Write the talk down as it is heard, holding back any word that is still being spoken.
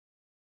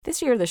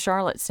This year, the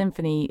Charlotte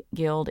Symphony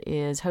Guild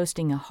is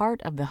hosting a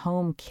Heart of the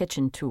Home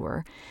Kitchen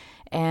Tour.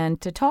 And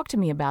to talk to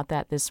me about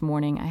that this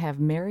morning, I have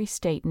Mary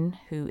Staton,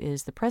 who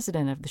is the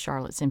president of the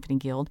Charlotte Symphony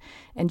Guild,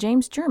 and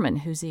James German,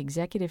 who's the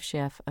executive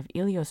chef of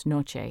Ilios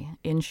Noche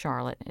in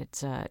Charlotte.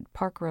 It's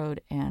Park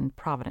Road and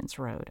Providence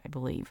Road, I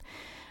believe.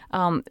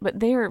 But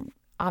they're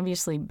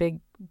obviously big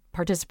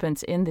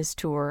participants in this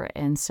tour.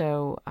 And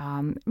so,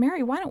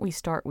 Mary, why don't we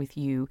start with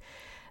you?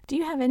 Do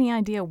you have any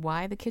idea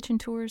why the kitchen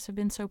tours have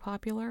been so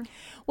popular?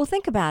 Well,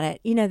 think about it.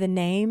 You know, the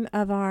name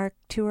of our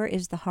tour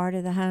is The Heart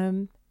of the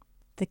Home.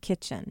 The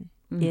kitchen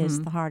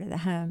is the heart of the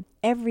home.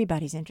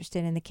 Everybody's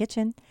interested in the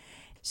kitchen.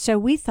 So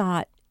we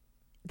thought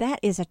that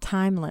is a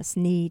timeless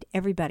need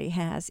everybody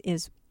has,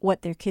 is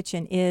what their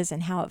kitchen is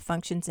and how it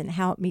functions and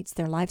how it meets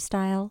their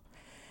lifestyle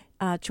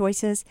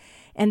choices.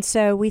 And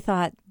so we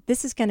thought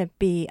this is going to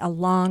be a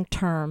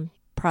long-term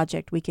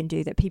project we can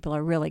do that people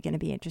are really going to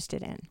be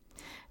interested in.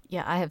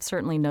 Yeah, I have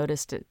certainly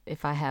noticed it.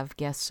 If I have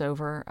guests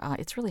over,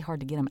 it's really hard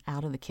to get them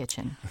out of the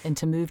kitchen and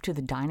to move to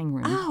the dining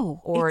room.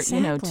 Or,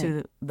 exactly.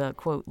 To the,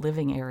 quote,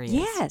 living areas.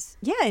 Yes.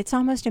 Yeah, it's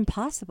almost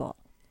impossible.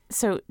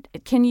 So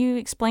can you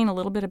explain a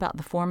little bit about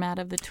the format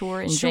of the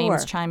tour? And Sure.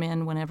 James, chime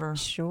in whenever.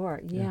 Sure,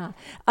 yeah.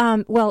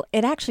 Well,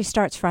 it actually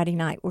starts Friday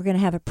night. We're going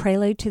to have a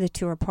prelude to the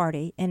tour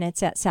party, and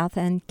it's at South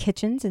End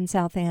Kitchens in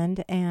South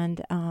End.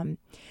 And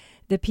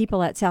the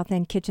people at South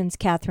End Kitchens,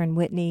 Catherine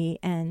Whitney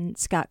and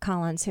Scott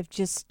Collins, have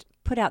just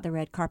put out the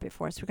red carpet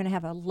for us. We're going to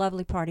have a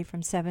lovely party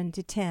from 7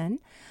 to 10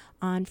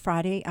 on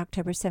Friday,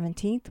 October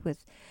 17th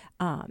with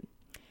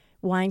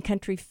wine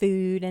country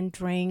food and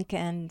drink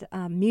and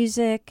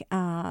music,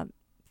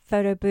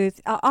 photo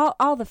booth,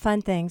 all the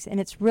fun things. And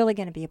it's really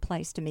going to be a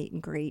place to meet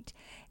and greet.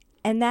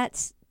 And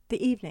that's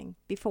the evening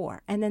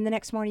before. And then the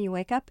next morning you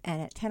wake up,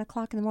 and at 10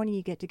 o'clock in the morning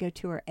you get to go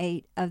tour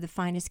 8 of the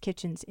finest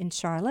kitchens in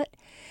Charlotte.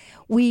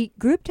 We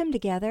grouped them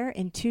together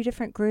in 2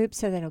 different groups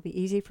so that it'll be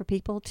easy for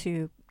people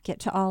to get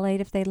to all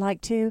 8 if they'd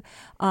like to.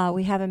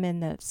 We have them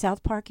in the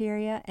South Park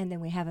area, and then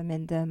we have them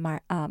in the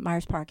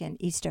Myers Park and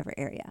Eastover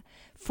area,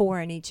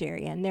 4 in each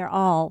area. And they're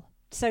all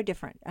so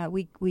different.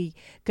 We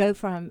go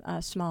from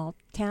a small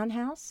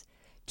townhouse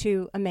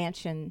to a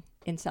mansion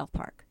in South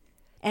Park.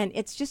 And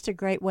it's just a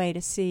great way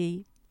to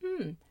see,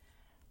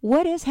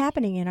 what is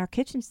happening in our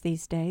kitchens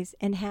these days,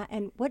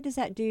 and what does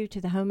that do to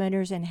the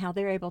homeowners and how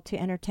they're able to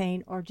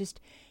entertain or just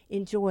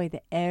enjoy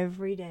the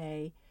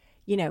everyday,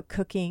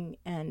 cooking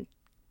and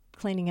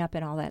cleaning up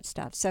and all that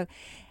stuff. So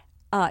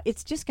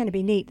it's just going to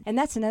be neat. And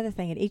that's another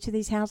thing. At each of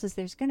these houses,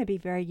 there's going to be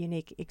very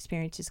unique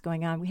experiences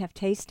going on. We have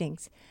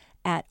tastings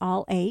at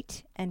all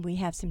 8, and we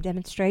have some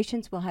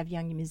demonstrations. We'll have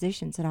young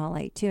musicians at all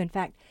 8, too. In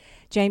fact,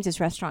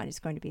 James's restaurant is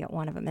going to be at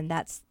one of them, and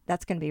that's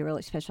going to be a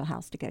really special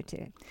house to go to.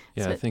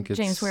 Yeah, So, I think it's...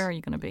 James, where are you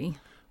going to be?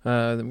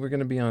 We're going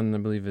to be on, I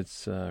believe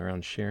it's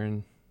around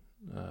Sharon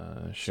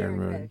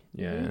Road.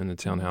 Yeah, in the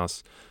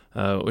townhouse,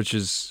 which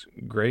is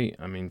great.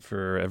 I mean,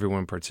 for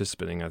everyone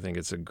participating, I think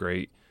it's a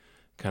great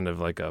kind of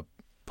like a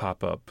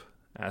pop-up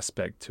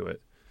aspect to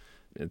it.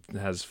 It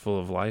has full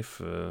of life,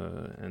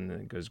 and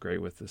it goes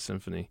great with the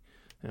symphony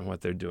and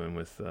what they're doing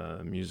with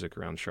music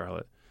around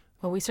Charlotte.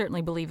 Well, we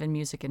certainly believe in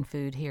music and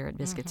food here at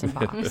Biscuits and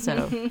Bach.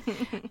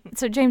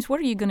 So, James, what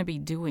are you going to be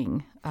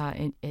doing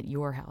at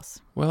your house?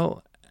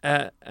 Well,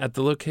 at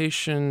the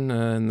location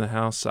in the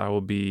house, I will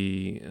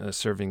be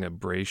serving a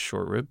braised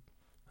short rib.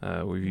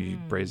 We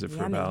braise it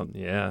for about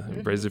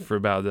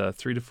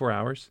 3 to 4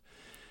 hours.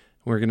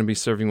 We're going to be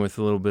serving with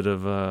a little bit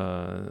of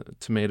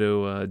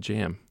tomato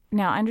jam.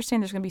 Now, I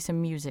understand there's going to be some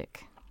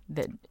music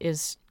that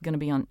is going to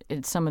be on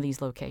at some of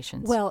these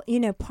locations. Well,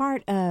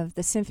 part of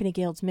the Symphony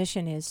Guild's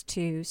mission is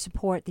to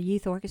support the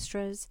youth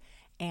orchestras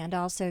and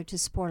also to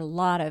support a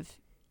lot of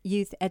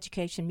youth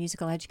education,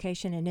 musical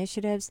education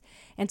initiatives.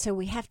 And so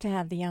we have to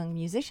have the young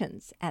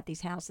musicians at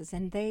these houses.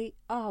 And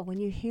when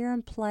you hear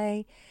them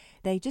play,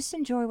 they just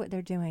enjoy what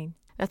they're doing.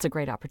 That's a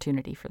great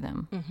opportunity for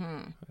them.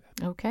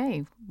 Mm-hmm.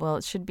 Okay. Well,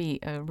 it should be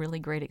a really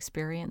great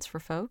experience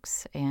for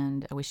folks,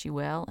 and I wish you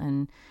well.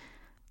 And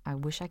I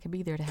wish I could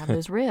be there to have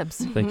those ribs.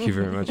 Thank you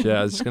very much.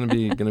 Yeah, it's going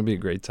to be a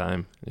great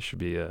time. It should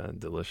be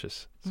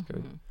delicious. It's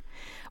good.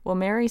 Well,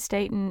 Mary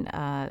Staton,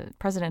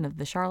 president of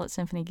the Charlotte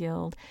Symphony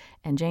Guild,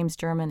 and James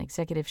German,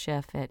 executive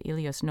chef at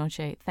Ilios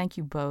Noche, thank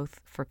you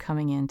both for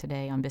coming in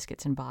today on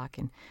Biscuits and Bach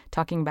and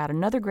talking about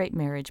another great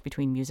marriage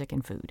between music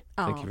and food.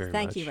 Thank you very much.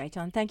 Thank you,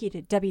 Rachel, and thank you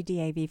to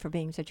WDAV for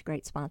being such a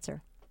great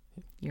sponsor.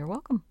 You're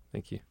welcome.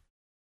 Thank you.